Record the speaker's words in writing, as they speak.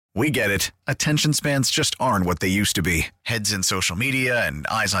We get it. Attention spans just aren't what they used to be. Heads in social media and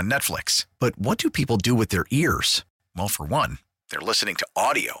eyes on Netflix. But what do people do with their ears? Well, for one, they're listening to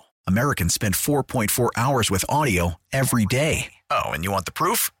audio. Americans spend 4.4 hours with audio every day. Oh, and you want the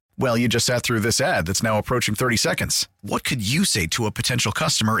proof? Well, you just sat through this ad that's now approaching 30 seconds. What could you say to a potential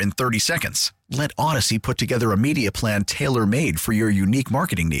customer in 30 seconds? Let Odyssey put together a media plan tailor-made for your unique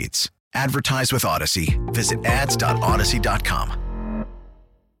marketing needs. Advertise with Odyssey. Visit ads.odyssey.com.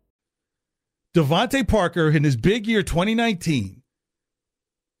 Devontae Parker, in his big year 2019,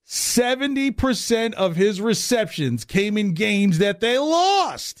 70% of his receptions came in games that they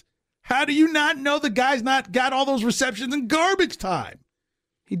lost. How do you not know the guy's not got all those receptions in garbage time?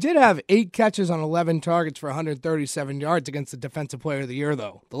 He did have 8 catches on 11 targets for 137 yards against the Defensive Player of the Year,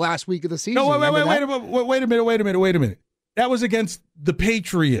 though, the last week of the season. No, wait a minute. That was against the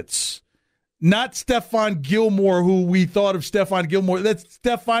Patriots. Not Stephon Gilmore, who we thought of Stephon Gilmore. That's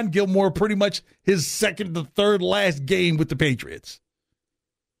Stephon Gilmore pretty much his second to third last game with the Patriots.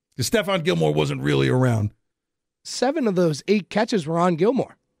 Because Stephon Gilmore wasn't really around. 7 of those 8 catches were on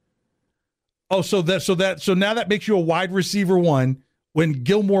Gilmore. Oh, so now that makes you a wide receiver one when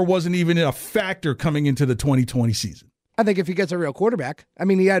Gilmore wasn't even a factor coming into the 2020 season. I think if he gets a real quarterback. I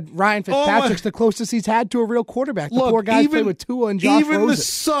mean, he had Ryan Fitzpatrick's the closest he's had to a real quarterback. The poor guy's played with Tua and Josh Rosen. Even the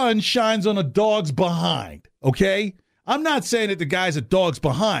sun shines on a dog's behind, okay? I'm not saying that the guy's a dog's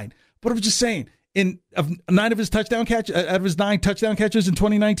behind, but I'm just saying, of his 9 touchdown catches in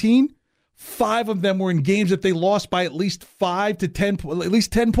 2019, 5 of them were in games that they lost by at least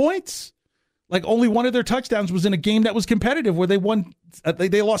 10 points. Like only one of their touchdowns was in a game that was competitive where they won.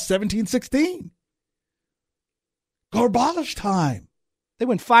 They lost 17-16. Garbage time. They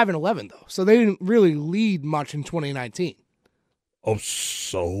went 5-11 though, so they didn't really lead much in 2019. Oh,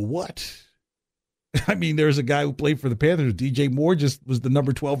 so what? I mean, there's a guy who played for the Panthers. DJ Moore just was the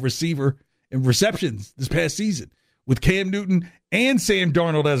number 12 receiver in receptions this past season with Cam Newton and Sam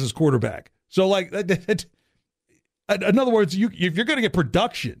Darnold as his quarterback. So, like, in other words, if you're going to get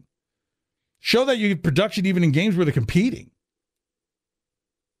production, show that you get production even in games where they're competing.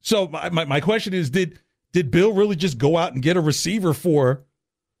 So my question is, did Bill really just go out and get a receiver for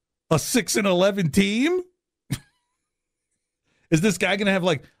a 6-11 team? Is this guy going to have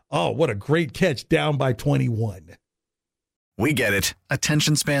what a great catch down by 21? We get it.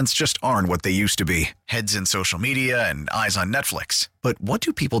 Attention spans just aren't what they used to be. Heads in social media and eyes on Netflix. But what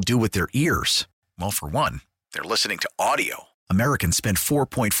do people do with their ears? Well, for one, they're listening to audio. Americans spend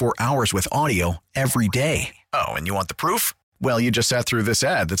 4.4 hours with audio every day. Oh, and you want the proof? Well, you just sat through this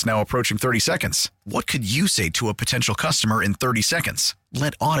ad that's now approaching 30 seconds. What could you say to a potential customer in 30 seconds?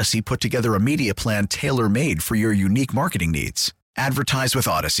 Let Odyssey put together a media plan tailor-made for your unique marketing needs. Advertise with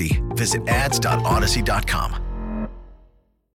Odyssey. Visit ads.odyssey.com.